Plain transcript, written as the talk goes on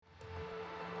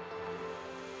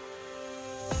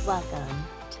Welcome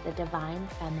to the Divine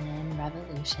Feminine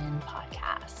Revolution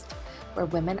podcast, where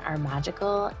women are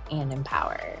magical and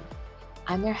empowered.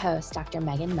 I'm your host, Dr.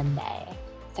 Megan Monday,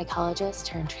 psychologist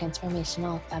turned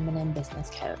transformational feminine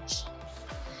business coach.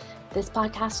 This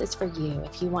podcast is for you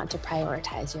if you want to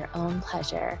prioritize your own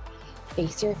pleasure,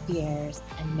 face your fears,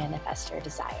 and manifest your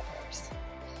desires.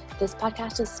 This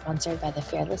podcast is sponsored by the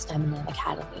Fearless Feminine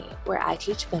Academy, where I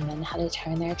teach women how to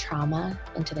turn their trauma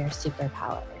into their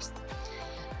superpowers.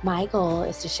 My goal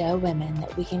is to show women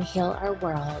that we can heal our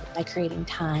world by creating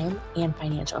time and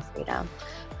financial freedom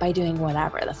by doing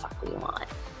whatever the fuck we want.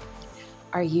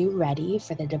 Are you ready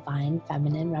for the Divine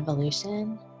Feminine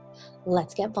Revolution?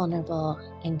 Let's get vulnerable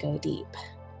and go deep.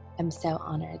 I'm so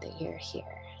honored that you're here.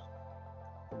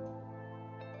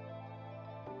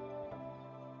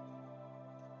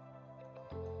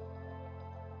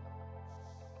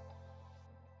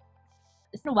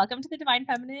 So welcome to the Divine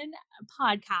Feminine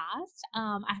podcast.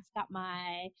 I've got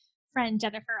my friend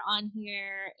Jennifer on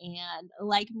here, and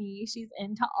like me, she's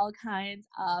into all kinds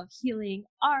of healing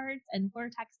arts and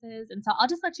vortexes. And so I'll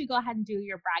just let you go ahead and do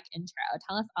your brag intro.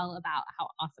 Tell us all about how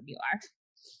awesome you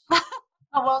are.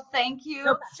 Oh, well, thank you.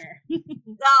 No pressure.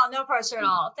 No pressure at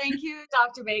all. Thank you,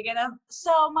 Dr. Megan.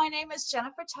 So my name is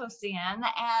Jennifer Tosian,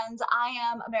 and I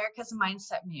am America's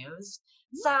Mindset Muse.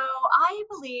 So I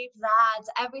believe that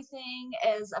everything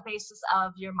is a basis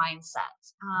of your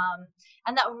mindset.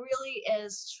 And that really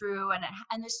is true. And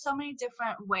there's so many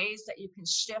different ways that you can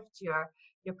shift your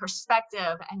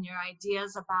perspective and your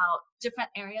ideas about different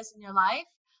areas in your life.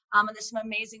 And there's some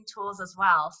amazing tools as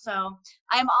well. So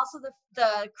I'm also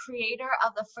the creator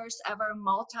of the first ever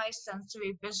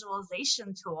multi-sensory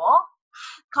visualization tool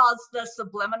called the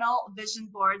Subliminal Vision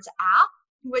Boards app,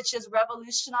 which is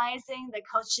revolutionizing the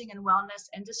coaching and wellness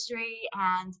industry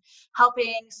and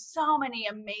helping so many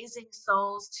amazing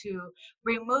souls to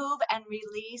remove and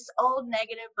release old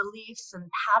negative beliefs and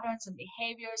patterns and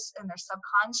behaviors in their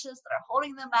subconscious that are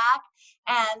holding them back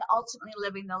and ultimately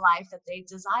living the life that they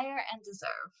desire and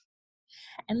deserve.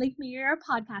 And like me, you're a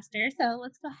podcaster, so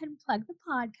let's go ahead and plug the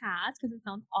podcast because it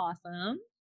sounds awesome.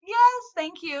 Yes,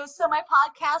 thank you. So my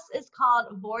podcast is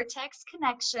called Vortex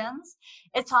Connections.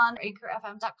 It's on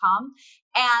anchorfm.com.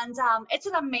 And it's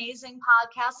an amazing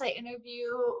podcast. I interview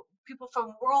people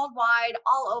from worldwide,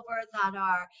 all over, that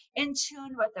are in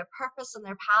tune with their purpose and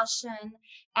their passion.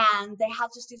 And they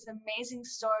have just these amazing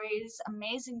stories,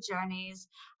 amazing journeys.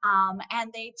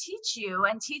 And they teach you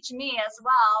and teach me as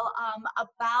well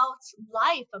about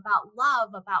life, about love,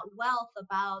 about wealth,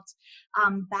 about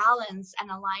balance and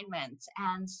alignment.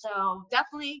 And so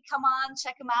definitely come on,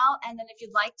 check them out. And then if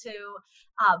you'd like to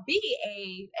be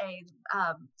a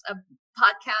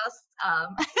podcast,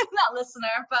 not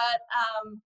listener, but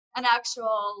an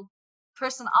actual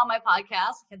person on my podcast,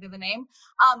 I can't think of the name,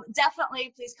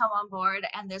 definitely please come on board.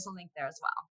 And there's a link there as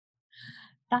well.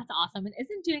 That's awesome. And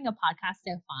isn't doing a podcast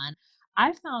so fun?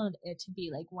 I found it to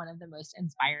be like one of the most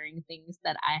inspiring things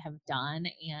that I have done.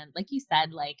 And like you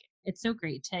said, like it's so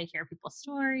great to hear people's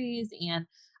stories. And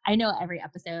I know every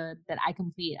episode that I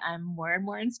complete, I'm more and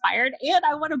more inspired, and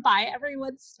I want to buy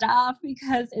everyone's stuff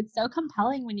because it's so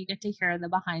compelling when you get to hear the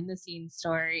behind the scenes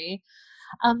story.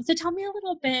 So tell me a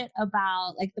little bit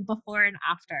about like the before and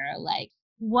after, like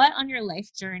what on your life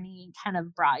journey kind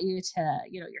of brought you to,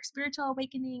 your spiritual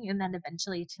awakening and then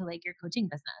eventually to like your coaching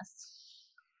business?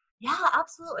 Yeah,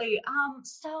 absolutely.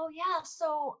 So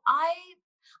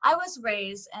I was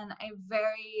raised in a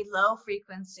very low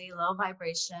frequency, low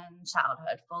vibration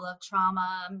childhood, full of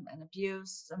trauma and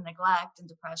abuse and neglect and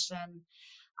depression.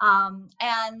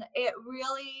 And it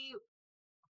really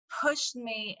pushed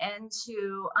me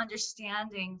into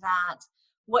understanding that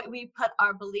what we put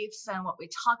our beliefs in, what we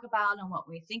talk about and what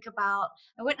we think about,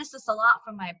 I witnessed this a lot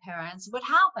from my parents, would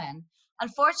happen.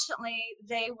 Unfortunately,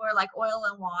 they were like oil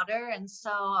and water. And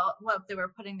so what they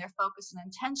were putting their focus and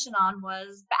intention on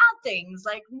was bad things,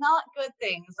 like not good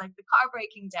things, like the car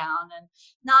breaking down and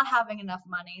not having enough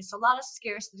money. So a lot of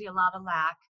scarcity, a lot of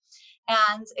lack.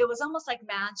 And it was almost like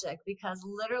magic because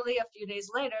literally a few days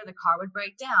later, the car would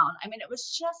break down. I mean, it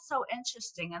was just so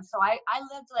interesting. And so I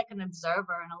lived like an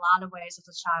observer in a lot of ways as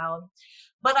a child.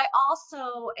 But I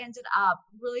also ended up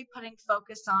really putting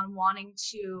focus on wanting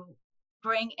to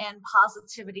bring in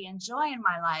positivity and joy in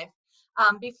my life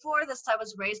Before this, I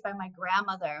was raised by my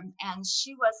grandmother, and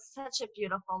she was such a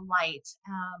beautiful light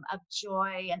of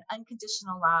joy and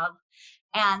unconditional love.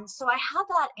 And so I had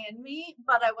that in me,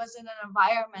 but I was in an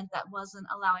environment that wasn't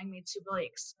allowing me to really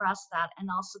express that and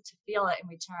also to feel it in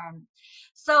return.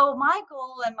 So my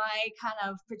goal and my kind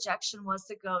of projection was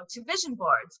to go to vision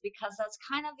boards because that's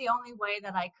kind of the only way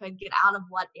that I could get out of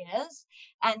what is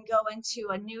and go into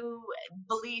a new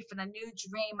belief and a new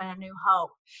dream and a new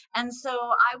hope. And so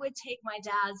I would take my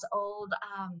dad's old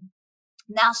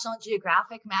National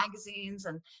Geographic magazines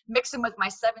and mix them with my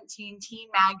 17 teen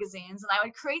magazines. And I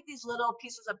would create these little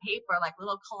pieces of paper, like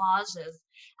little collages,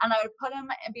 and I would put them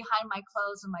behind my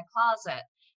clothes in my closet.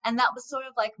 And that was sort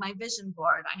of like my vision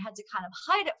board. I had to kind of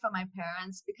hide it from my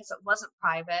parents because it wasn't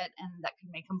private and that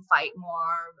could make them fight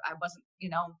more. I wasn't,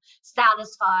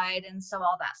 satisfied. And so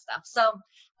all that stuff. So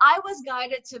I was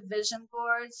guided to vision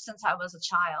boards since I was a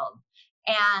child.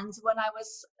 And when I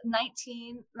was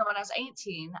 19, no, when I was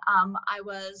 18, I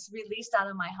was released out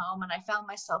of my home and I found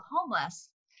myself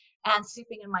homeless and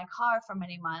sleeping in my car for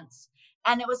many months.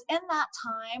 And it was in that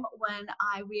time when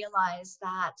I realized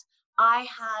that I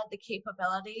had the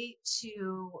capability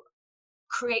to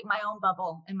create my own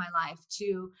bubble in my life,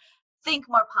 to think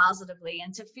more positively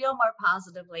and to feel more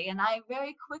positively. And I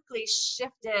very quickly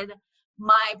shifted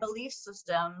my belief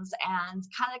systems and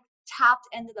kind of tapped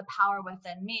into the power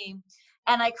within me.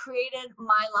 And I created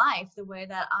my life the way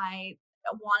that I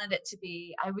wanted it to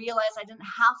be. I realized I didn't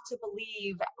have to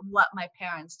believe what my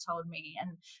parents told me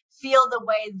and feel the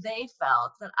way they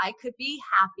felt, that I could be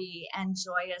happy and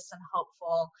joyous and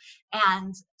hopeful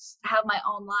and have my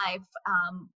own life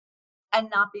and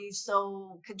not be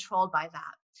so controlled by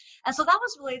that. And so that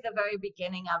was really the very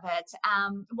beginning of it.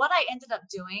 What I ended up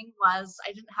doing was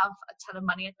I didn't have a ton of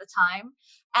money at the time.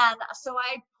 And so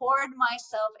I poured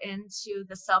myself into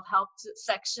the self-help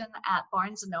section at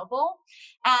Barnes and Noble.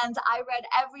 And I read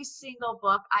every single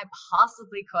book I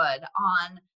possibly could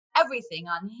on everything,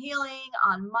 on healing,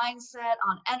 on mindset,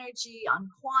 on energy, on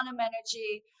quantum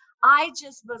energy. I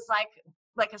just was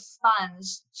like a sponge,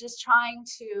 just trying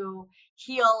to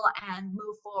heal and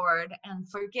move forward and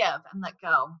forgive and let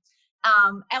go.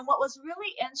 And what was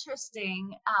really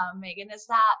interesting, Megan, is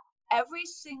that every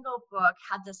single book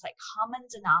had this like common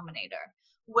denominator,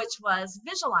 which was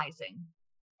visualizing.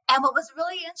 And what was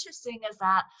really interesting is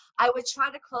that I would try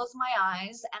to close my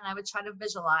eyes and I would try to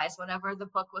visualize whatever the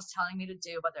book was telling me to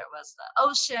do, whether it was the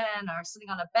ocean or sitting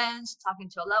on a bench talking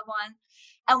to a loved one.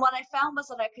 And what I found was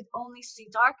that I could only see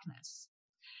darkness.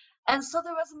 And so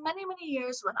there was many, many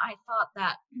years when I thought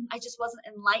that I just wasn't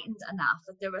enlightened enough,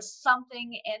 that there was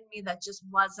something in me that just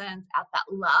wasn't at that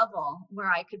level where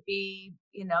I could be,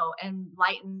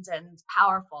 enlightened and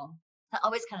powerful. That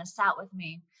always kind of sat with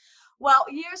me. Well,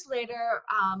 years later,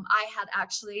 I had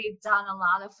actually done a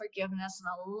lot of forgiveness and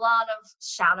a lot of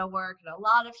shadow work and a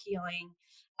lot of healing.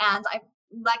 And I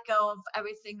let go of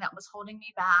everything that was holding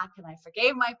me back. And I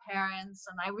forgave my parents.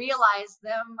 And I realized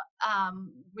them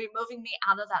removing me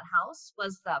out of that house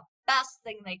was the best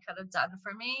thing they could have done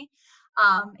for me.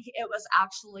 It was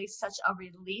actually such a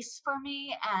release for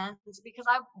me. And because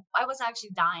I was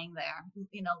actually dying there,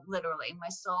 literally, my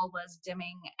soul was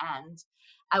dimming and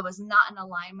I was not in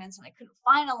alignment and I couldn't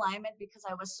find alignment because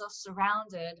I was so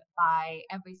surrounded by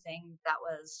everything that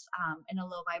was in a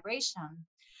low vibration.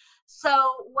 So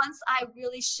once I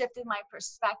really shifted my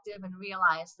perspective and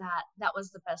realized that that was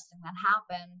the best thing that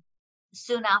happened,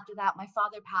 soon after that, my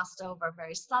father passed over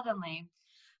very suddenly.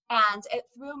 And it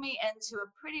threw me into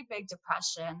a pretty big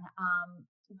depression.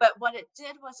 But what it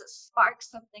did was it sparked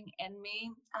something in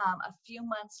me. A few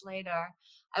months later,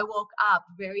 I woke up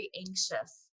very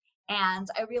anxious and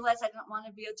I realized I didn't want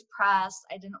to be depressed.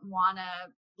 I didn't want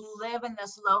to live in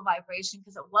this low vibration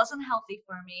because it wasn't healthy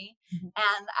for me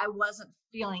and I wasn't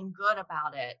feeling good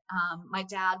about it. My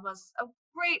dad was a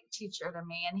great teacher to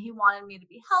me and he wanted me to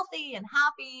be healthy and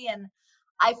happy. And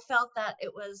I felt that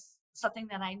it was something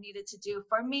that I needed to do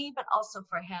for me, but also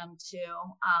for him too.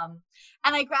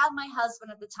 And I grabbed my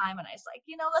husband at the time and I was like,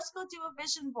 let's go do a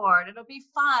vision board. It'll be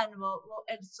fun.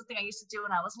 It's something I used to do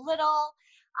when I was little.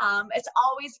 It's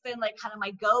always been like kind of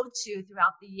my go-to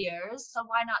throughout the years. So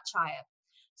why not try it?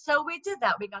 So we did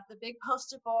that. We got the big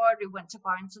poster board. We went to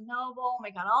Barnes and Noble.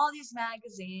 We got all these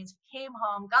magazines. We came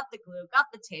home, got the glue, got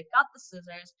the tape, got the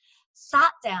scissors,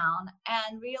 sat down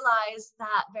and realized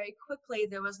that very quickly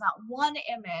there was not one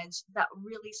image that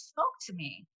really spoke to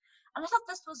me. And I thought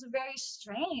this was very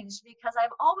strange because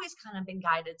I've always kind of been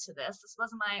guided to this. This was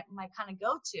my kind of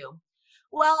go-to.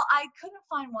 Well, I couldn't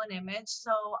find one image,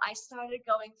 so I started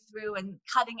going through and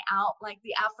cutting out like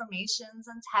the affirmations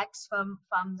and text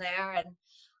from there. And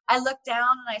I looked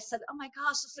down and I said, "Oh my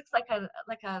gosh, this looks like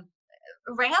a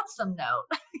ransom note."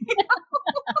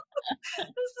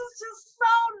 This is just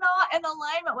so not in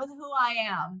alignment with who I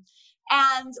am.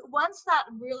 And once that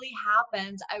really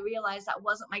happened, I realized that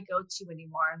wasn't my go to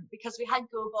anymore because we had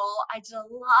Google. I did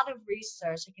a lot of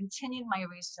research. I continued my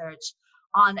research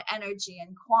on energy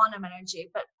and quantum energy,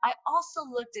 but I also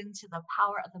looked into the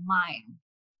power of the mind.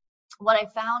 What I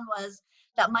found was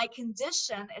that my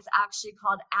condition is actually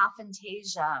called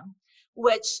aphantasia,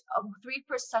 which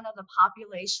 3% of the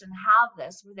population have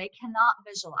this, where they cannot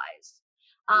visualize.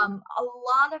 A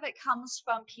lot of it comes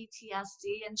from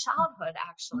PTSD and childhood,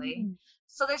 actually. Mm.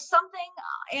 So there's something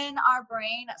in our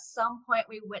brain. At some point,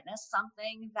 we witness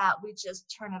something that we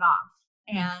just turn it off,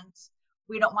 Mm. and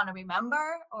we don't want to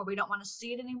remember or we don't want to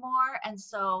see it anymore. And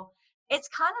so it's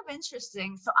kind of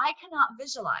interesting. So I cannot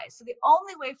visualize. So the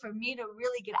only way for me to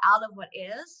really get out of what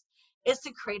is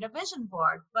to create a vision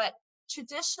board. But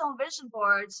traditional vision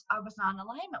boards I was not in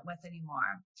alignment with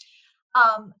anymore.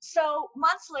 So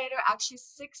months later, actually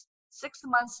six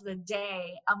months to the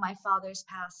day of my father's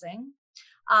passing,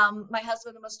 my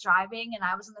husband was driving and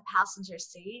I was in the passenger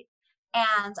seat.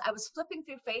 And I was flipping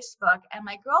through Facebook, and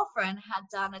my girlfriend had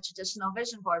done a traditional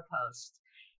vision board post.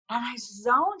 And I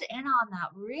zoned in on that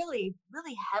really,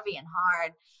 really heavy and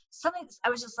hard. Something I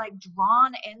was just like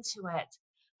drawn into it.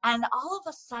 And all of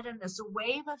a sudden, this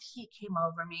wave of heat came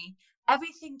over me.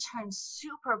 Everything turned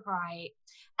super bright.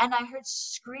 And I heard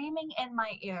screaming in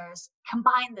my ears,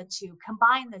 combine the two,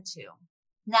 combine the two.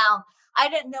 Now, I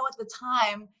didn't know at the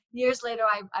time. Years later,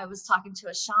 I was talking to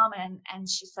a shaman, and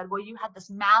she said, well, you had this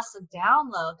massive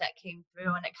download that came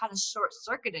through and it kind of short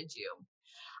circuited you,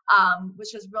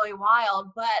 which was really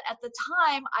wild. But at the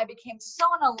time, I became so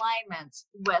in alignment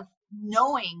with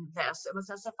knowing this. It was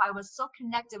as if I was so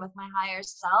connected with my higher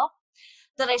self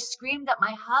that I screamed at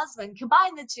my husband,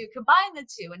 combine the two, combine the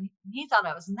two. And he thought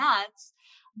I was nuts.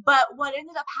 But what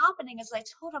ended up happening is I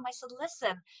told him, I said,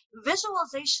 listen,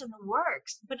 visualization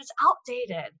works, but it's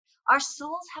outdated. Our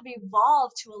souls have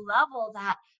evolved to a level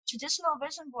that traditional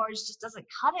vision boards just doesn't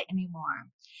cut it anymore.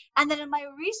 And then in my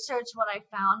research, what I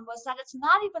found was that it's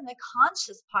not even the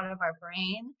conscious part of our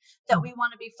brain that we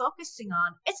want to be focusing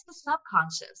on, it's the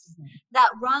subconscious Mhm. that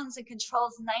runs and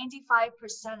controls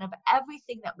 95% of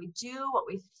everything that we do, what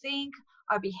we think,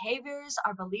 our behaviors,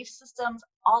 our belief systems,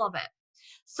 all of it.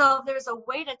 So there's a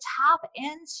way to tap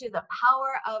into the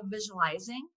power of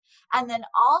visualizing and then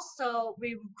also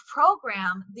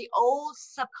reprogram the old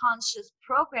subconscious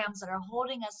programs that are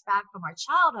holding us back from our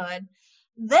childhood.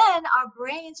 Then our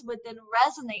brains would then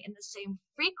resonate in the same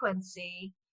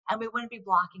frequency and we wouldn't be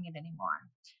blocking it anymore.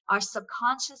 Our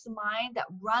subconscious mind that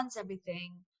runs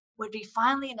everything would be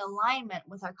finally in alignment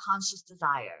with our conscious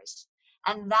desires.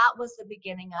 And that was the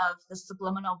beginning of the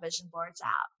Subliminal Vision Boards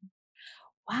app.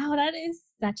 Wow, that is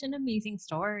such an amazing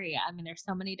story. I mean, there's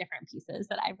so many different pieces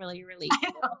that I really relate I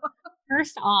to. know.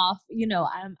 First off,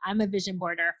 I'm a vision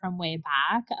boarder from way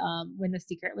back. When The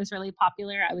Secret was really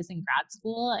popular, I was in grad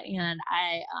school and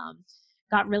I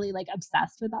got really like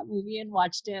obsessed with that movie and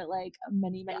watched it like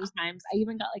many, Yeah. many times. I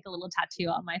even got like a little tattoo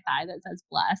on my thigh that says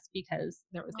blessed because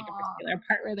there was like a Aw. particular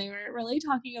part where they were really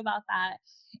talking about that.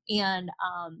 And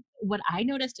what I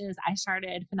noticed is I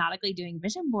started fanatically doing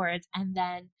vision boards and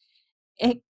then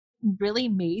it really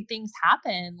made things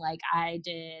happen. Like I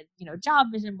did, job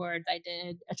vision boards, I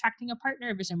did attracting a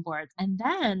partner vision boards. And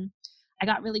then I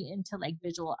got really into like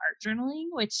visual art journaling,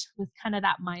 which was kind of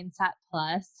that mindset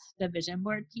plus the vision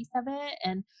board piece of it.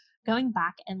 And going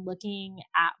back and looking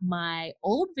at my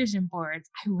old vision boards,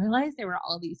 I realized there were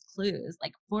all these clues.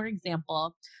 Like, for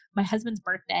example, my husband's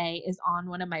birthday is on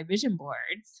one of my vision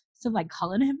boards. So, like,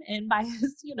 calling him in by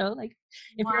his, like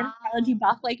if you're an astrology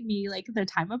Wow. buff like me, like the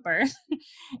time of birth,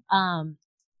 um,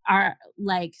 are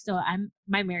like, so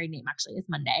my married name actually is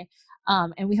Monday.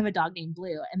 And we have a dog named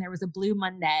Blue, and there was a Blue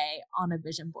Monday on a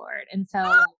vision board. And so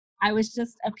like, I was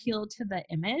just appealed to the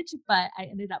image, but I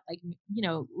ended up like,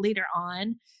 later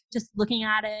on just looking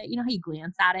at it, how you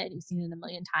glance at it and you've seen it a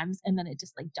million times, and then it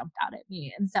just like jumped out at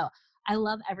me. And so I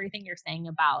love everything you're saying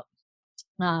about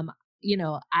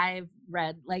I've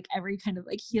read like every kind of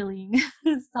like healing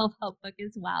self-help book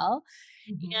as well.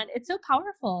 Mhm. And it's so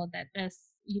powerful that this,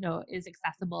 is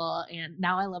accessible. And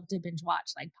now I love to binge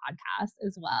watch like podcasts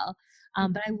as well.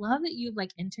 But I Mhm. love that you've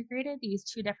like integrated these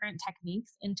two different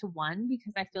techniques into one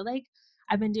because I feel like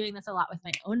I've been doing this a lot with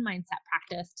my own mindset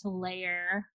practice to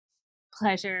layer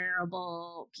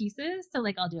pleasurable pieces. So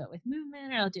like I'll do it with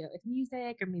movement or I'll do it with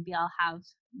music or maybe I'll have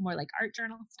more like art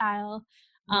journal style.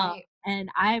 Right. And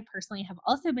I personally have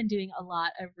also been doing a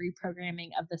lot of reprogramming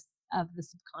of this of the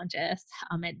subconscious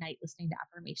at night, listening to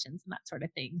affirmations and that sort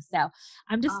of thing. So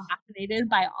I'm just Oh, fascinated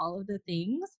by all of the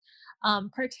things,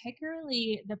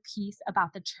 particularly the piece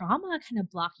about the trauma kind of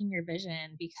blocking your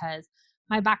vision, because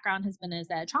my background has been as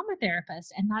a trauma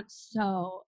therapist, and that's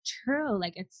so true.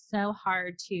 Like, it's so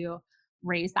hard to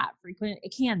raise that frequent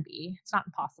it can be. It's not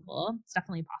impossible. It's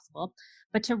definitely possible.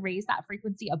 But to raise that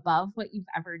frequency above what you've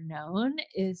ever known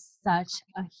is such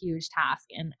a huge task.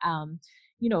 And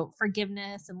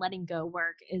forgiveness and letting go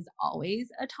work is always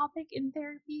a topic in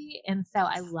therapy. And so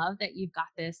I love that you've got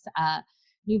this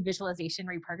new visualization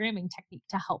reprogramming technique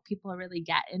to help people really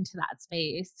get into that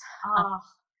space. Um, oh,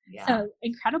 yeah. so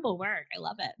incredible work. I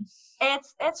love it.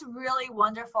 It's really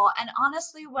wonderful. And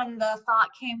honestly, when the thought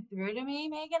came through to me,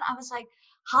 Megan, I was like,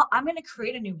 how I'm gonna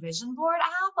create a new vision board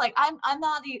app. Like I'm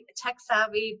not tech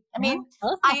savvy. I Yeah, mean,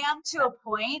 tell us I more am to about a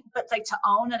point, but like to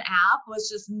own an app was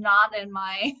just not in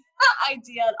my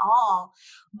idea at all.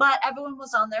 But everyone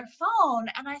was on their phone.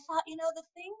 And I thought, the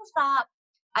things that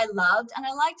I loved and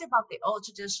I liked about the old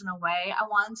traditional way, I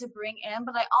wanted to bring in,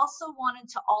 but I also wanted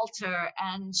to alter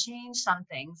and change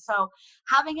something. So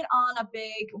having it on a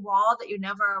big wall that you're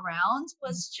never around it.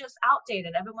 was just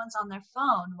outdated. Everyone's on their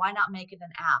phone. Why not make it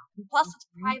an app? And plus, it's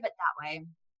Mhm. private that way.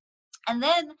 And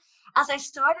then as I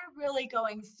started really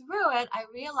going through it, I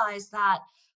realized that,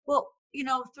 well,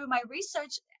 through my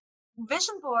research,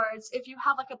 vision boards, if you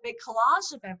have like a big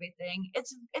collage of everything,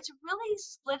 it's really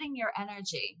splitting your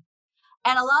energy.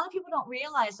 And a lot of people don't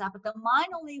realize that, but the mind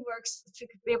only works to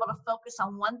be able to focus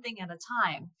on one thing at a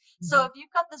time. So Mhm. if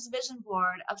you've got this vision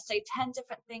board of, say, 10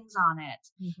 different things on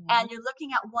it, Mhm. and you're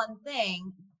looking at one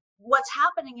thing, what's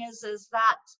happening is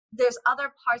that there's other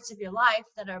parts of your life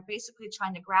that are basically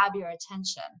trying to grab your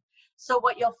attention. So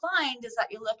what you'll find is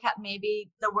that you look at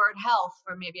maybe the word health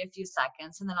for maybe a few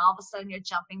seconds, and then all of a sudden you're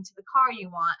jumping to the car you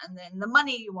want and then the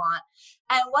money you want.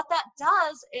 And what that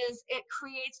does is it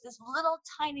creates this little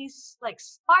tiny like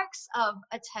sparks of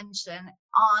attention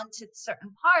onto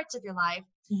certain parts of your life,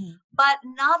 Mhm. but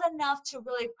not enough to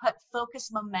really put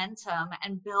focus momentum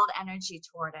and build energy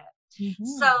toward it. Mhm.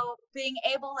 So being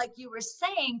able, like you were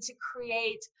saying, to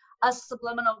create a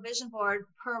subliminal vision board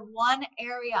per one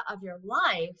area of your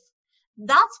life,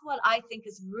 that's what I think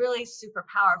is really super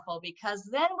powerful, because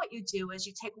then what you do is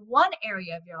you take one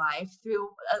area of your life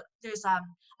through, there's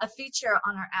a feature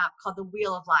on our app called the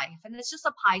Wheel of Life, and it's just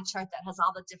a pie chart that has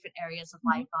all the different areas of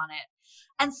Mhm. life on it.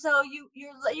 And so you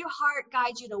let your heart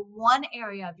guide you to one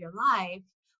area of your life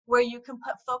where you can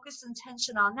put focus and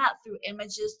tension on that through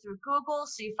images through Google.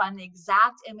 So you find the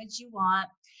exact image you want.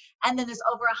 And then there's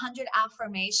over 100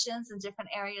 affirmations in different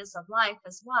areas of life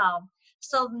as well.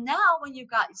 So now when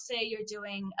you've got, say you're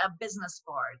doing a business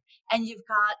board and you've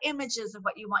got images of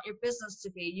what you want your business to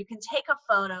be, you can take a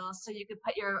photo so you can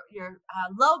put your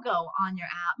logo on your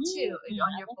app too,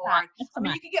 on I your love that. board. I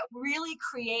mean, Customize. you can get really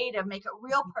creative, make it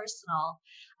real personal,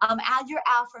 add your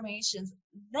affirmations.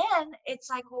 Then it's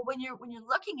like, well, when you're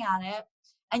looking at it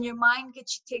and your mind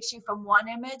takes you from one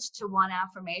image to one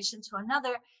affirmation to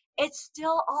another, it's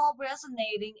still all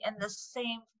resonating in the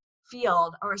same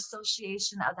field or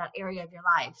association of that area of your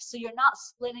life. So you're not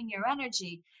splitting your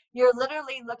energy. You're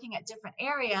literally looking at different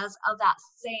areas of that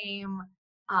same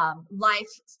life,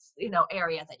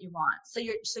 area that you want. So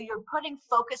you're putting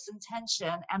focus,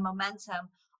 intention, and momentum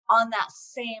on that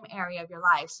same area of your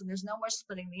life. So there's no more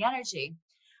splitting the energy.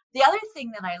 The other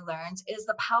thing that I learned is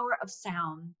the power of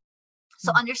sound.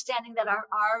 So Mm. understanding that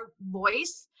our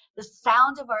voice, the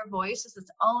sound of our voice is its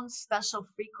own special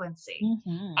frequency.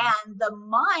 Mhm. And the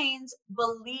mind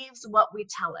believes what we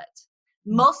tell it.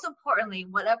 Mm. Most importantly,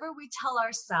 whatever we tell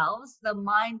ourselves, the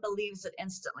mind believes it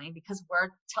instantly because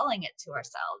we're telling it to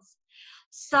ourselves.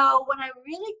 So when I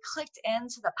really clicked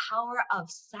into the power of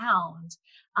sound,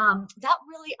 that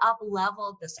really up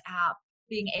leveled this app,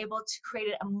 being able to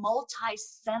create a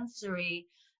multi-sensory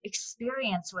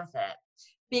experience with it.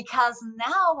 Because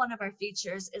now one of our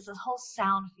features is a whole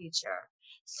sound feature.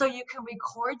 So you can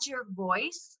record your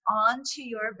voice onto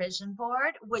your vision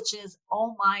board, which is,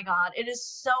 oh my God, it is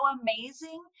so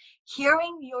amazing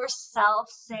hearing yourself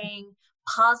saying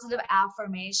positive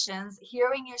affirmations,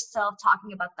 hearing yourself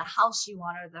talking about the house you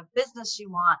want or the business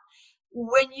you want.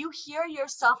 When you hear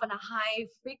yourself in a high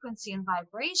frequency and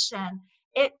vibration,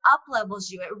 it up levels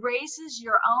you, it raises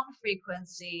your own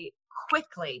frequency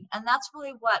quickly. And that's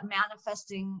really what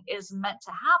manifesting is meant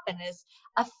to happen, is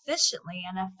efficiently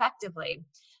and effectively.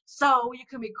 So you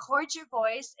can record your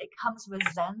voice. It comes with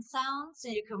Zen sounds, so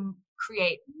you can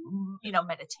create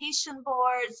meditation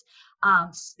boards,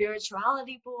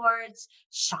 spirituality boards,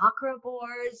 chakra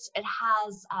boards. It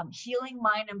has healing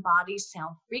mind and body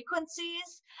sound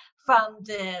frequencies from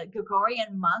the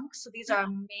Gregorian monks. So these are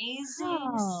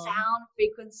amazing Wow. sound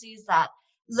frequencies that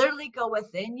literally go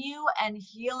within you and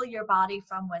heal your body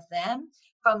from within,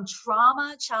 from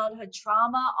trauma, childhood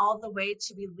trauma, all the way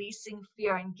to releasing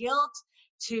fear and guilt,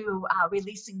 to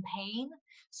releasing pain.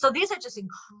 So these are just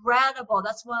incredible.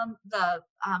 That's one of the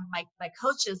my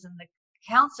coaches and the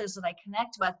counselors that I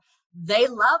connect with. They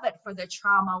love it for their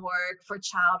trauma work, for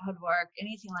childhood work,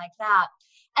 anything like that.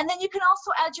 And then you can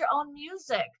also add your own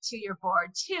music to your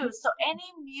board too. So any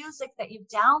music that you've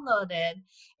downloaded,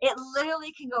 it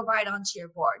literally can go right onto your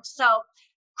board. So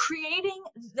creating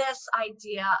this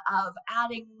idea of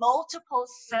adding multiple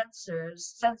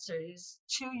sensors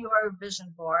to your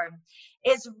vision board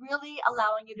is really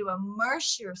allowing you to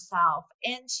immerse yourself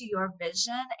into your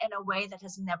vision in a way that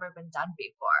has never been done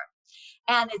before.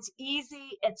 And it's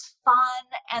easy, it's fun,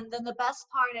 and then the best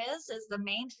part is the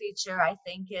main feature, I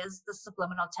think, is the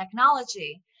subliminal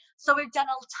technology. So we've done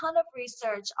a ton of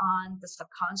research on the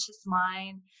subconscious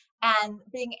mind and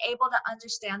being able to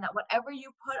understand that whatever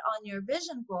you put on your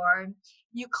vision board,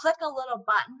 you click a little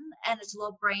button, and it's a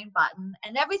little brain button,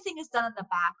 and everything is done in the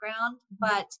background,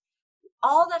 but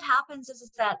all that happens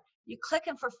is that you click,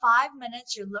 and for 5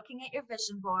 minutes you're looking at your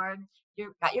vision board,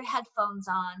 you've got your headphones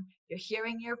on, you're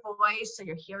hearing your voice, so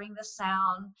you're hearing the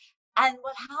sound. And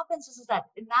what happens is that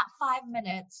in that 5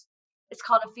 minutes, it's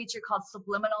called a feature called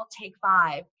Subliminal Take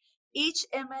Five. Each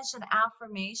image and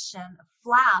affirmation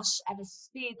flash at a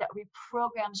speed that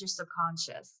reprograms your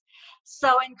subconscious.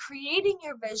 So in creating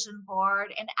your vision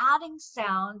board and adding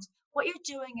sound, what you're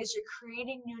doing is you're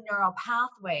creating new neural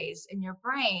pathways in your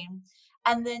brain,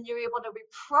 and then you're able to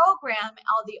reprogram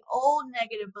all the old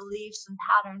negative beliefs and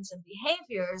patterns and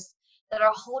behaviors that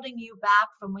are holding you back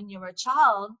from when you were a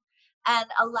child, and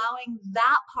allowing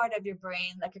that part of your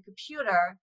brain, like a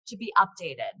computer, to be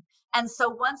updated. And so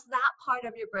once that part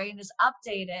of your brain is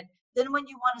updated, then when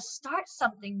you want to start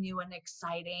something new and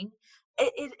exciting,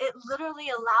 it literally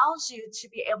allows you to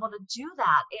be able to do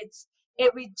that.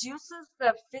 It reduces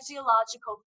the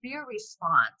physiological fear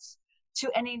response to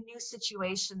any new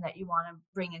situation that you want to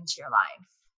bring into your life.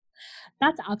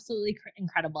 That's absolutely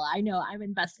incredible. I know I'm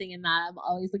investing in that. I'm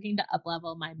always looking to up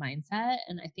level my mindset.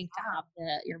 And I think to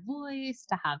have your voice,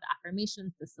 to have the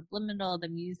affirmations, the subliminal, the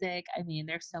music. I mean,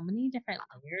 there's so many different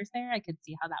layers there. I could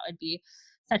see how that would be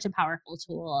such a powerful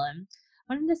tool. And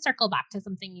I wanted to circle back to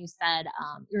something you said.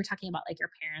 You were talking about like your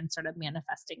parents sort of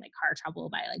manifesting like car trouble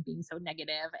by like being so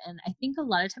negative. And I think a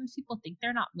lot of times people think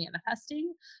they're not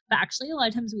manifesting, but actually a lot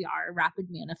of times we are rapid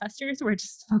manifestors. We're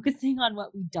just focusing on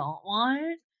what we don't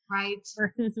want Right.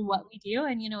 versus what we do.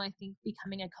 And, I think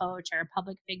becoming a coach or a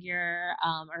public figure,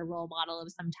 or role model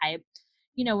of some type,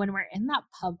 when we're in that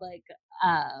public,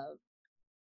 uh,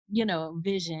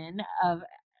 vision of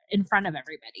in front of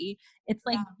everybody, it's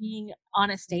like Yeah. being on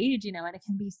a stage, and it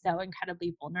can be so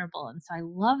incredibly vulnerable. And so I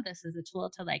love this as a tool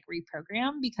to like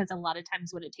reprogram, because a lot of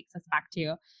times what it takes us back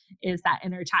to is that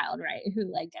inner child, right?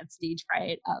 Who like gets stage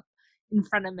fright up in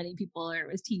front of many people, or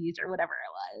was teased or whatever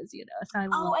it was. So I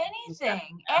Oh, love that.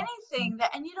 anything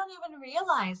that, and you don't even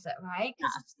realize it, right?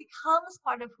 Because Yeah. it becomes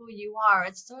part of who you are.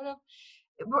 It's sort of,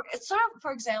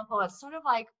 for example, it's sort of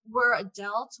like we're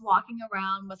adults walking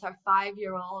around with our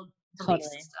 5-year-old belief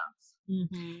Totally. systems.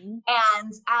 Mhm.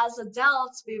 And as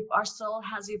adults, our soul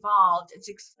has evolved, it's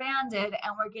expanded,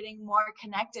 and we're getting more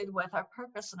connected with our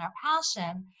purpose and our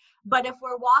passion. But if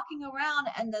we're walking around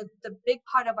and the big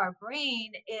part of our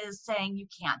brain is saying, you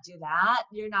can't do that,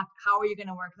 you're not, how are you going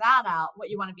to work that out?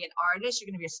 What, you want to be an artist? You're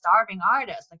going to be a starving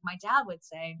artist, like my dad would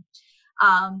say.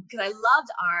 Because I loved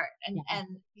art, and Yeah.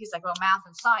 he's like, well, math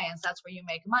and science, that's where you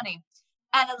make money.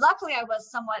 And luckily, I was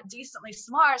somewhat decently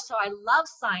smart, so I loved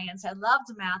science, I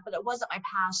loved math, but it wasn't my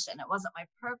passion, it wasn't my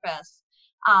purpose.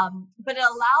 But it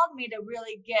allowed me to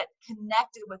really get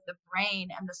connected with the brain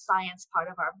and the science part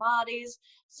of our bodies.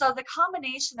 So the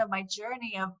combination of my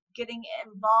journey of getting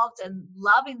involved and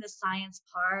loving the science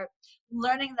part,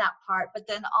 learning that part, but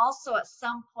then also at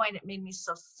some point it made me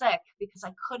so sick because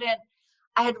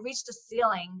I had reached a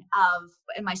ceiling of,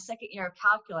 in my second year of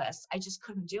calculus, I just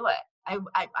couldn't do it.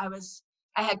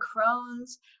 I had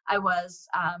Crohn's. I was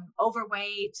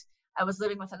overweight. I was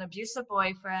living with an abusive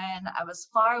boyfriend. I was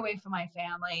far away from my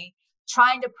family,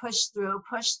 trying to push through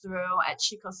at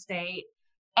Chico State.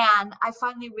 And I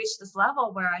finally reached this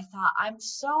level where I thought, I'm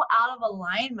so out of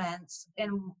alignment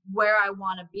in where I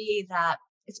want to be that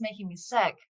it's making me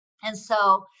sick. And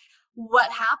so what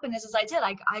happened is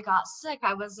I got sick.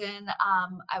 I was in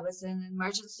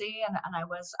emergency, and I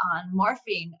was on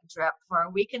morphine drip for a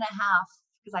week and a half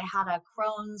because I had a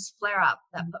Crohn's flare up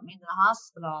that put me in the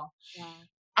hospital. Yeah.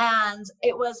 And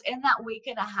it was in that week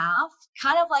and a half,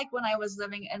 kind of like when I was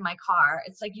living in my car.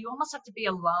 It's like you almost have to be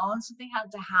alone. Something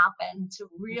had to happen to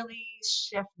really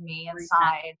shift me Reset.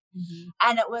 inside. Mhm.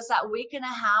 And it was that week and a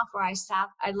half where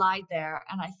I lied there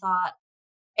and I thought,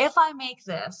 if I make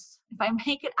this, if I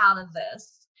make it out of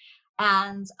this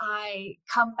and I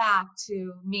come back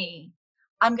to me,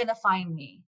 I'm going to find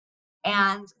me.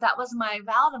 And that was my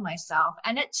vow to myself.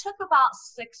 And it took about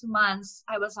 6 months.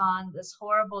 I was on this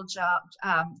horrible drug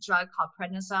called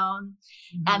prednisone.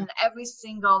 Mhm. And every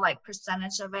single like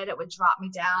percentage of it, it would drop me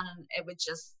down and it would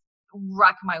just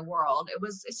wreck my world.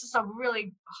 It's just a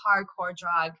really hardcore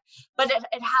drug, but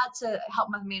it had to help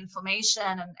with my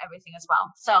inflammation and everything as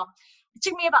well. So it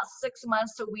took me about 6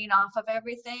 months to wean off of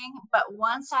everything. But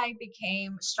once I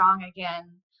became strong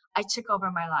again, I took over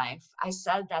my life. I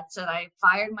said, that's it. I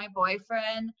fired my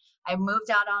boyfriend. I moved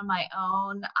out on my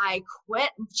own. I quit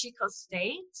Chico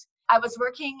State. I was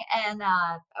working in,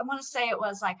 I want to say it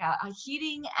was like a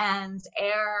heating and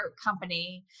air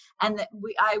company. And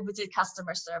I did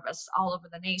customer service all over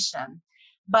the nation.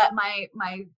 But my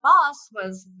boss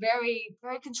was very,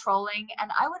 very controlling.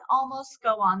 And I would almost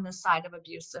go on the side of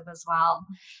abusive as well.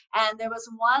 And there was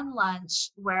one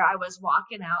lunch where I was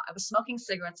walking out. I was smoking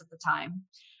cigarettes at the time.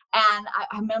 And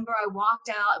I remember I walked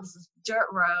out, it was this dirt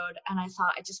road, and I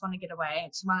thought, I just want to get away. I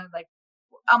just want to like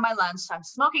on my lunch, I'm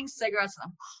smoking cigarettes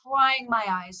and I'm crying my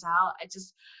eyes out. I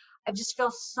just feel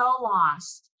so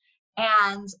lost.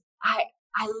 And I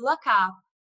I look up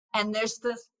and there's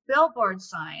this billboard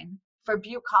sign for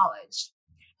Butte College.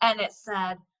 And it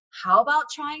said, how about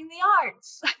trying the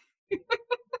arts?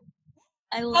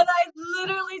 I love And I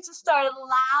literally just started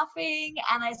laughing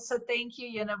and I said, thank you,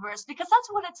 universe, because that's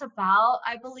what it's about.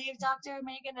 I believe, Dr.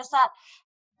 Megan, is that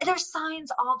there's signs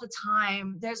all the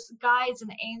time. There's guides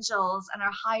and angels and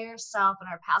our higher self and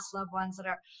our past loved ones that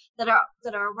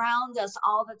are around us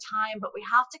all the time. But we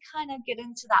have to kind of get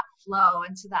into that flow,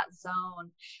 into that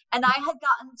zone. And I had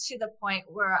gotten to the point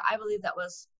where I believe that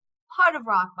was part of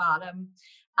rock bottom.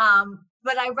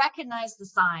 But I recognized the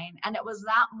sign, and it was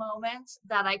that moment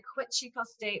that I quit Chico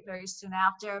State very soon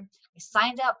after. I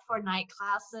signed up for night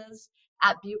classes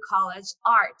at Butte College,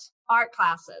 art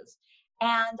classes.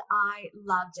 And I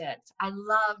loved it. I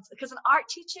loved because an art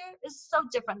teacher is so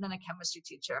different than a chemistry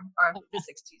teacher or a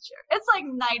physics teacher. It's like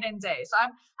night and day. So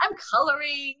I'm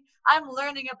coloring, I'm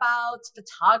learning about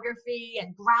photography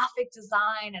and graphic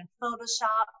design and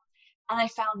Photoshop, and I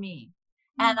found me.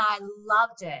 And I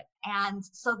loved it. And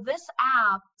so this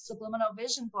app, Subliminal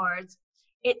Vision Boards,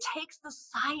 it takes the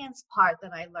science part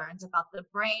that I learned about the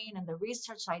brain and the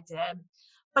research I did,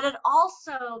 but it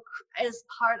also is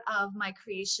part of my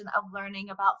creation of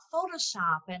learning about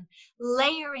Photoshop and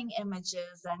layering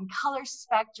images and color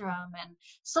spectrum. And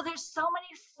so there's so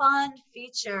many fun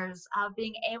features of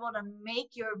being able to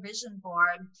make your vision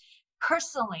board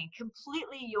personally,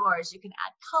 completely yours. You can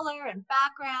add color and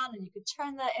background and you can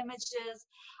turn the images.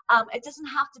 It doesn't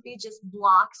have to be just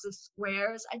blocks of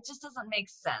squares. It just doesn't make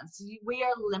sense. We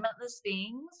are limitless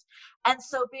beings. And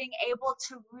so being able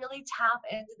to really tap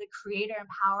into the creator and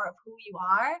power of who you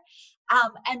are,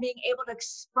 and being able to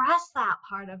express that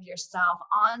part of yourself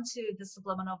onto the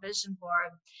subliminal vision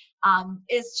board,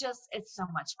 it's so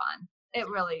much fun. It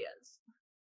really is.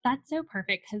 That's so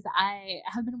perfect because I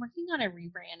have been working on a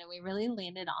rebrand and we really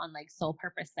landed on like soul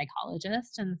purpose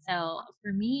psychologist. And so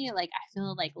for me, like I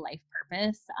feel like life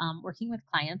purpose, working with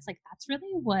clients, like that's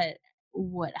really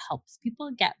what helps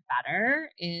people get better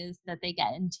is that they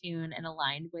get in tune and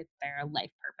aligned with their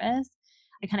life purpose.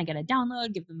 I kind of get a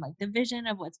download, give them like the vision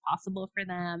of what's possible for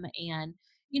them. And,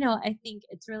 I think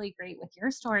it's really great with your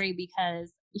story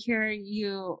because here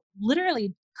you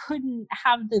literally couldn't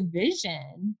have the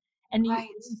vision and Right.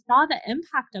 you saw the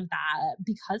impact of that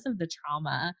because of the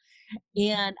trauma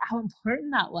and how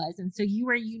important that was, and so you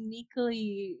were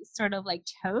uniquely sort of, like,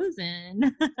 chosen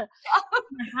to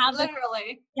have this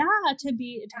Literally. yeah,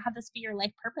 to have this be your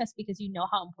life purpose because you know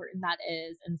how important that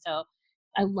is, and so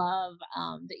I love,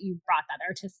 that you brought that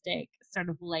artistic sort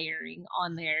of layering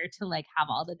on there to, like, have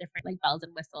all the different, like, bells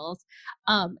and whistles.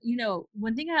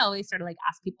 One thing I always sort of, like,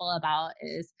 ask people about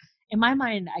is in my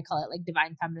mind, I call it, like,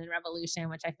 divine feminine revolution,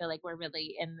 which I feel like we're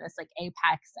really in this, like,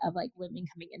 apex of, like, women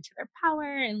coming into their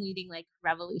power and leading, like,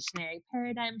 revolutionary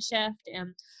paradigm shift,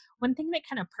 and one thing that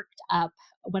kind of perked up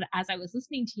when as I was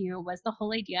listening to you was the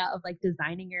whole idea of, like,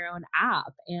 designing your own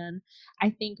app, and I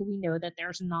think we know that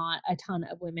there's not a ton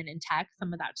of women in tech.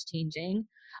 Some of that's changing.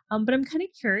 But I'm kind of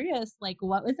curious, like,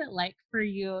 what was it like for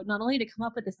you not only to come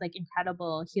up with this like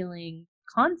incredible healing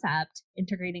concept,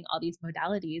 integrating all these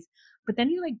modalities, but then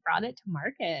you like brought it to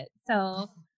market. So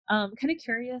Kind of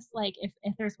curious, like if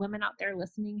there's women out there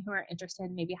listening who are interested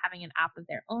in maybe having an app of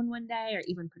their own one day, or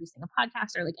even producing a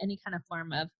podcast or like any kind of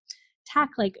form of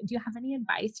tech, like do you have any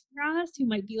advice for us who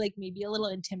might be like maybe a little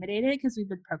intimidated because we've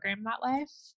been programmed that way?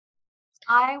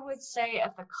 I would say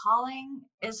if the calling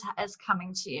is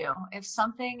coming to you,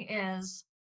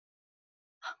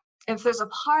 if there's a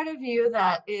part of you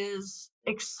that is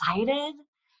excited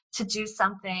to do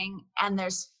something and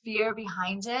there's fear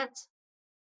behind it,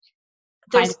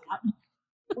 Find there's it out.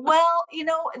 well,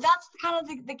 that's kind of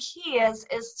the key is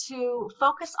to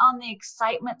focus on the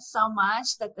excitement so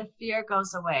much that the fear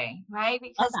goes away, right?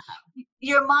 Love Because that.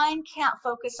 your mind can't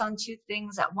focus on two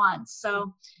things at once.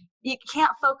 So you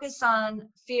can't focus on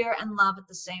fear and love at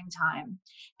the same time.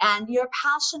 And your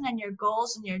passion and your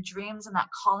goals and your dreams and that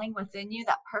calling within you,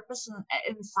 that purpose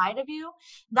inside of you,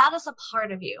 that is a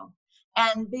part of you.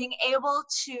 And being able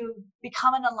to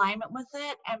become in alignment with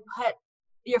it and put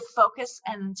your focus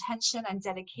and intention and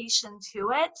dedication to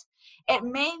it. It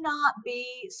may not be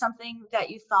something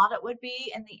that you thought it would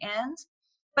be in the end,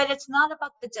 but it's not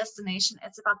about the destination,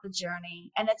 it's about the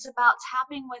journey. And it's about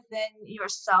tapping within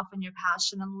yourself and your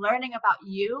passion and learning about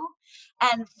you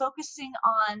and focusing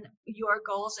on your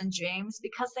goals and dreams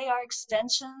because they are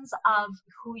extensions of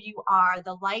who you are,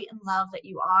 the light and love that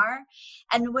you are.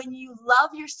 And when you love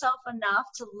yourself enough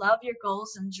to love your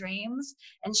goals and dreams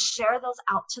and share those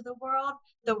out to the world,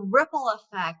 the ripple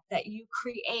effect that you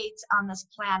create on this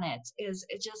planet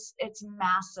it's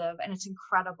massive and it's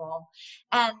incredible.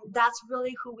 And that's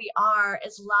really who we are,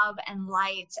 is love and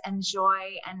light and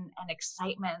joy and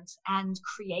excitement and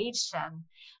creation.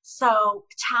 So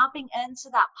tapping into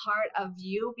that part of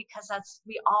you, because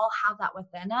we all have that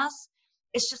within us.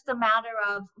 It's just a matter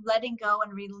of letting go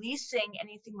and releasing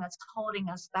anything that's holding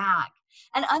us back,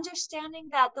 and understanding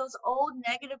that those old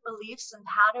negative beliefs and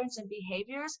patterns and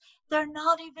behaviors, they're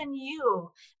not even you.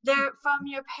 They're from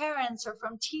your parents or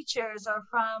from teachers or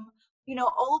from,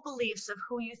 old beliefs of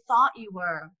who you thought you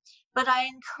were. But I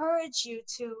encourage you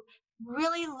to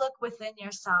really look within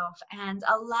yourself and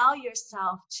allow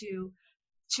yourself to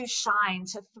shine,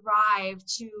 to thrive,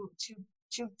 to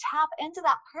tap into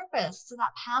that purpose, to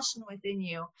that passion within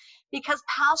you. Because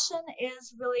passion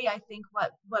is really, I think,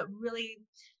 what really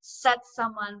sets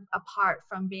someone apart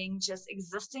from being just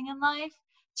existing in life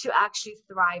to actually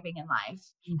thriving in life.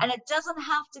 And it doesn't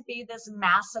have to be this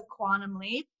massive quantum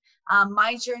leap.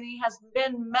 My journey has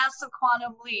been massive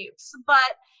quantum leaps, but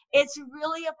it's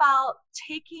really about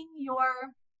taking your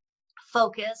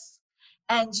focus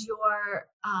and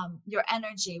your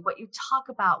energy, what you talk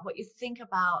about, what you think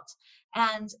about,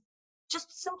 and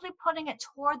just simply putting it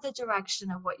toward the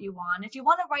direction of what you want. If you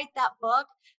want to write that book,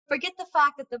 forget the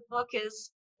fact that the book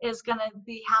is going to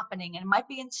be happening and it might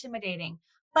be intimidating,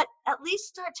 but at least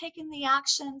start taking the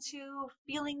action to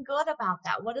feeling good about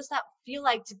that. What does that feel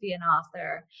like to be an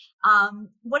author?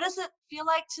 What does it feel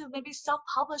like to maybe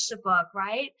self-publish a book,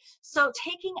 right? So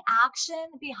taking action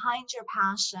behind your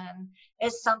passion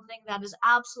is something that is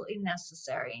absolutely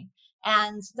necessary.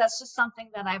 And that's just something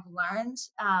that I've learned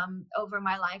over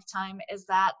my lifetime, is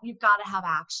that you've got to have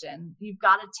action. You've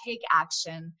got to take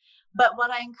action. But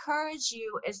what I encourage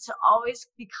you is to always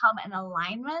become in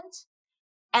alignment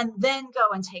and then go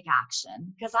and take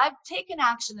action. Because I've taken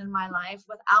action in my life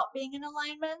without being in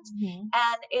alignment,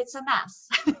 and it's a mess.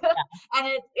 And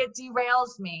it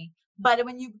derails me. But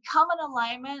when you become in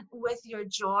alignment with your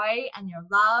joy and your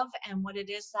love and what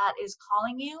it is that is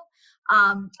calling you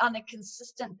on a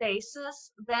consistent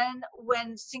basis, then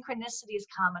when synchronicities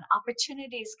come and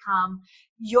opportunities come,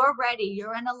 you're ready,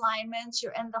 you're in alignment,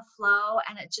 you're in the flow,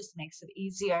 and it just makes it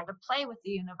easier to play with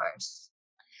the universe.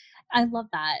 I love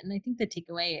that. And I think the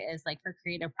takeaway is like for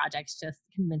creative projects, just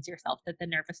convince yourself that the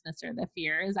nervousness or the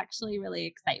fear is actually really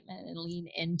excitement, and lean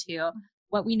into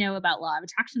what we know about law of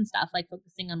attraction stuff, like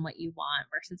focusing on what you want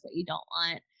versus what you don't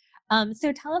want.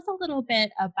 So tell us a little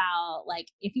bit about like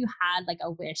if you had like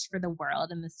a wish for the world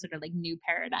in this sort of like new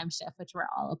paradigm shift, which we're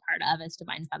all a part of as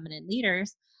divine feminine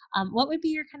leaders. What would be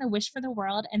your kind of wish for the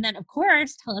world? And then of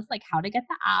course, tell us like how to get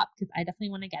the app, because I definitely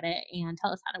want to get it, and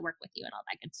tell us how to work with you and all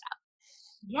that good stuff.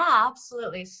 Yeah,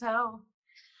 absolutely. So,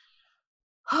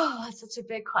 oh, that's such a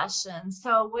big question.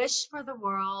 So, wish for the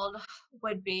world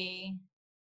would be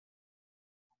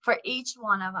for each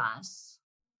one of us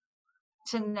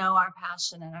to know our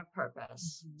passion and our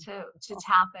purpose, to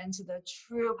tap into the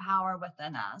true power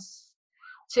within us,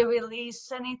 to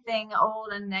release anything old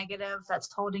and negative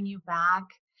that's holding you back,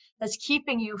 that's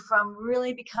keeping you from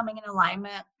really becoming in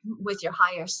alignment with your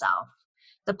higher self,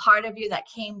 the part of you that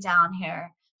came down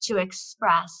here to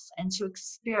express and to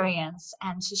experience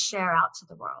and to share out to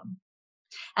the world.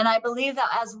 And I believe that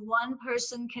as one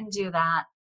person can do that,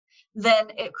 then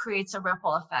it creates a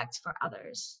ripple effect for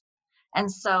others. And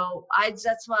so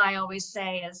that's what I always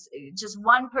say is just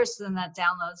one person that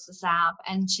downloads this app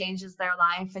and changes their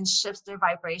life and shifts their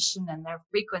vibration and their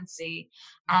frequency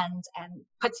and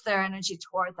puts their energy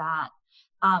toward that.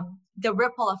 The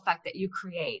ripple effect that you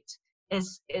create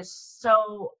is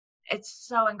so, it's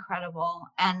so incredible.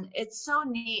 And it's so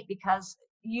neat because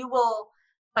you will,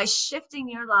 by shifting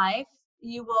your life,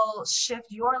 you will shift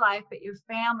your life, but your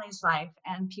family's life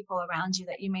and people around you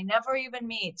that you may never even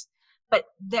meet, but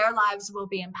their lives will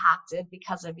be impacted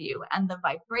because of you. And the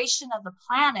vibration of the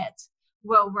planet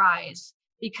will rise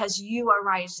because you are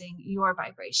rising your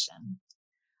vibration.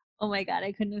 Oh my God,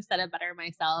 I couldn't have said it better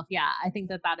myself. Yeah, I think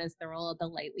that that is the role of the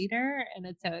light leader. And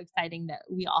it's so exciting that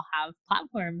we all have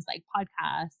platforms like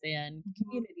podcasts and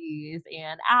communities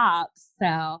and apps.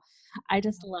 So I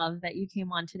just love that you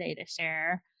came on today to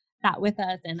share that with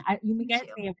us. And you Thank guys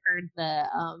you. may have heard the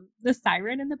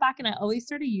siren in the back, and I always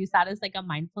sort of use that as like a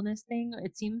mindfulness thing.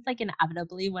 It seems like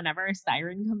inevitably whenever a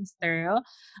siren comes through,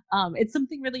 it's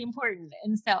something really important.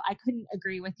 And so I couldn't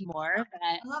agree with you more that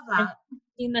I love I've that.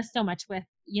 seen this so much with,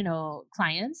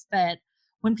 clients that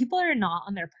when people are not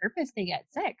on their purpose, they get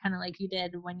sick, kind of like you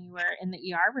did when you were in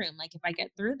the ER room. Like, if I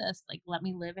get through this, like, let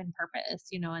me live in purpose,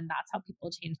 and that's how people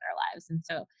change their lives. And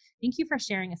so thank you for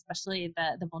sharing, especially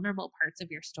the vulnerable parts of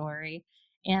your story.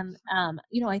 And,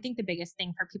 I think the biggest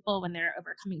thing for people when they're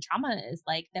overcoming trauma is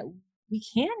like that we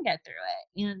can get through it.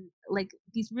 And like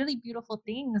these really beautiful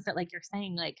things that, like you're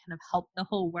saying, like kind of help the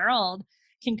whole world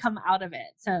can come out of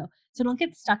it. So don't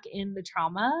get stuck in the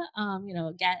trauma.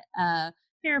 Get a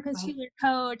therapist, Right. healer,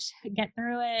 coach, get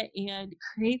through it and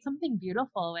create something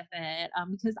beautiful with it.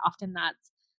 Because often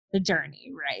that's the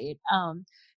journey, right?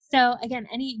 So again,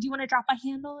 do you want to drop a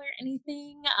handle or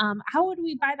anything? How would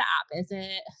we buy the app? Is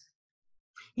it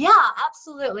Yeah,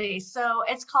 absolutely. So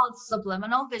it's called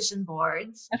Subliminal Vision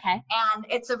Boards, okay? and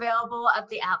it's available at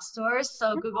the App Stores.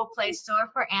 So Google Play Store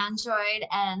for Android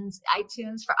and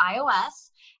iTunes for iOS.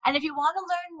 And if you want to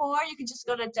learn more, you can just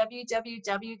go to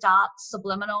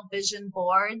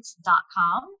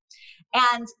www.subliminalvisionboards.com.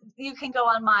 And you can go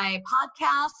on my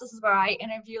podcast. This is where I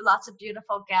interview lots of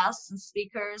beautiful guests and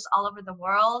speakers all over the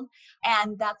world.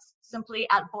 And that's simply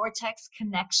at Vortex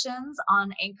Connections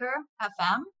on Anchor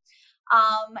FM.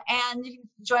 And you can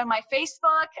join my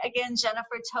Facebook, again,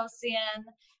 Jennifer Tosian.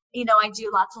 I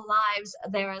do lots of lives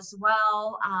there as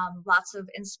well, lots of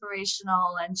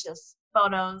inspirational and just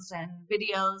photos and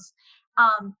videos.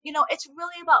 It's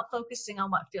really about focusing on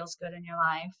what feels good in your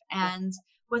life and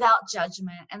without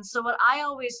judgment. And so what I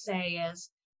always say is,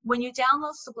 when you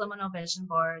download Subliminal Vision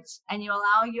Boards and you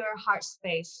allow your heart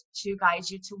space to guide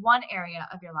you to one area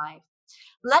of your life,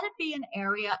 let it be an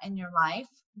area in your life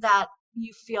that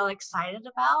you feel excited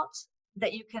about,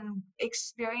 that you can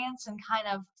experience and kind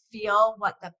of feel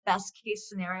what the best case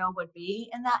scenario would be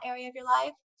in that area of your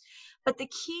life. But the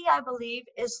key, I believe,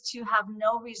 is to have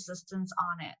no resistance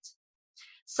on it.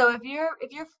 So if you're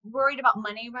worried about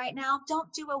money right now,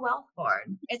 don't do a wealth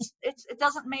board. It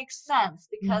doesn't make sense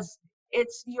Mhm. because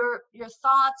it's your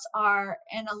thoughts are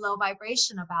in a low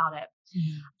vibration about it.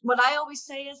 Mhm. What I always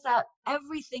say is that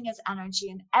everything is energy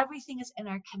and everything is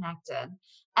interconnected.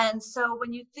 And so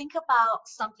when you think about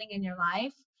something in your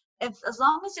life, as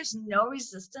long as there's no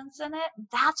resistance in it,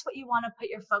 that's what you want to put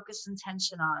your focus and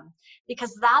tension on,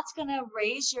 because that's going to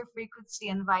raise your frequency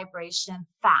and vibration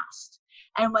fast.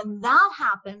 And when that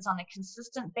happens on a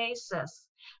consistent basis,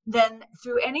 then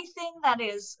through anything that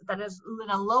is in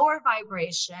a lower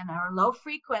vibration or low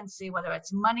frequency, whether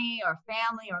it's money or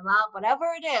family or love, whatever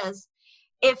it is,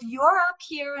 if you're up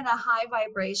here in a high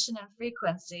vibration and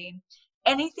frequency,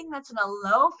 anything that's in a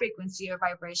low frequency or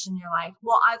vibration in your life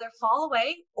will either fall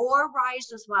away or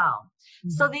rise as well.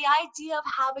 So Mhm. the idea of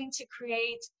having to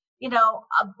create,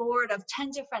 a board of 10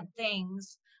 different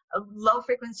things, of low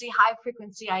frequency, high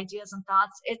frequency ideas and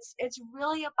thoughts, it's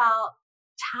really about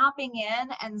tapping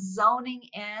in and zoning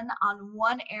in on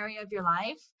one area of your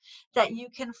life that you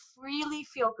can freely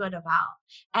feel good about,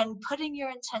 and putting your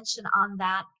intention on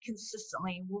that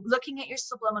consistently, looking at your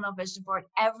subliminal vision board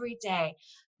every day,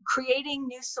 creating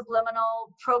new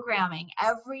subliminal programming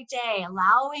every day,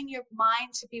 allowing your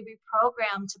mind to be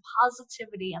reprogrammed to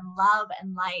positivity and love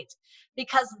and light,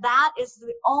 because that is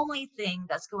the only thing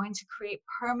that's going to create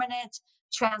permanent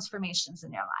transformations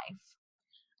in your life.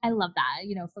 I love that,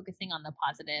 focusing on the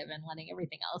positive and letting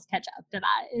everything else catch up to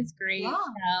that is great. Yeah.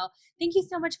 So thank you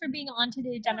so much for being on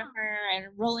today, Yeah. Jennifer,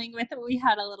 and rolling with it. We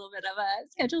had a little bit of a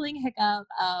scheduling hiccup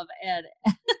and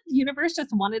the universe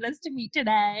just wanted us to meet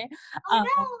today. I Um,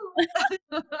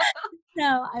 know.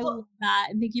 No, I love that,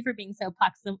 and thank you for being so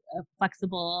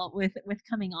flexible with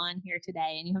coming on here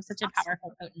today, and you have such a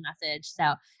powerful, Absolutely. potent message,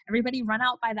 so everybody run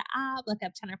out by the app, look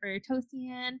up Jennifer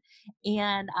Tosian,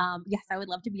 and, yes, I would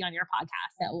love to be on your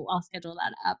podcast, so I'll schedule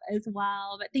that up as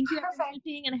well, but thank you everyone for Perfect.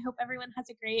 listening, and I hope everyone has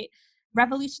a great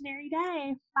revolutionary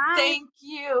day. Bye. Thank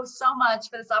you so much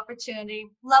for this opportunity.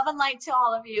 Love and light to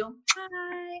all of you.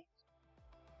 Bye.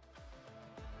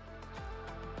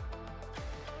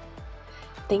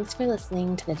 Thanks for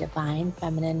listening to the Divine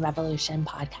Feminine Revolution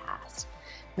podcast.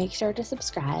 Make sure to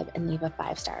subscribe and leave a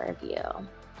 5-star review.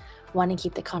 Want to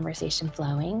keep the conversation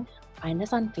flowing? Find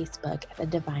us on Facebook at the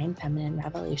Divine Feminine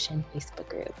Revolution Facebook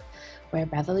group, where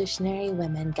revolutionary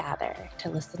women gather to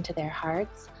listen to their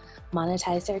hearts,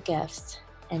 monetize their gifts,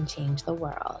 and change the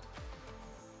world.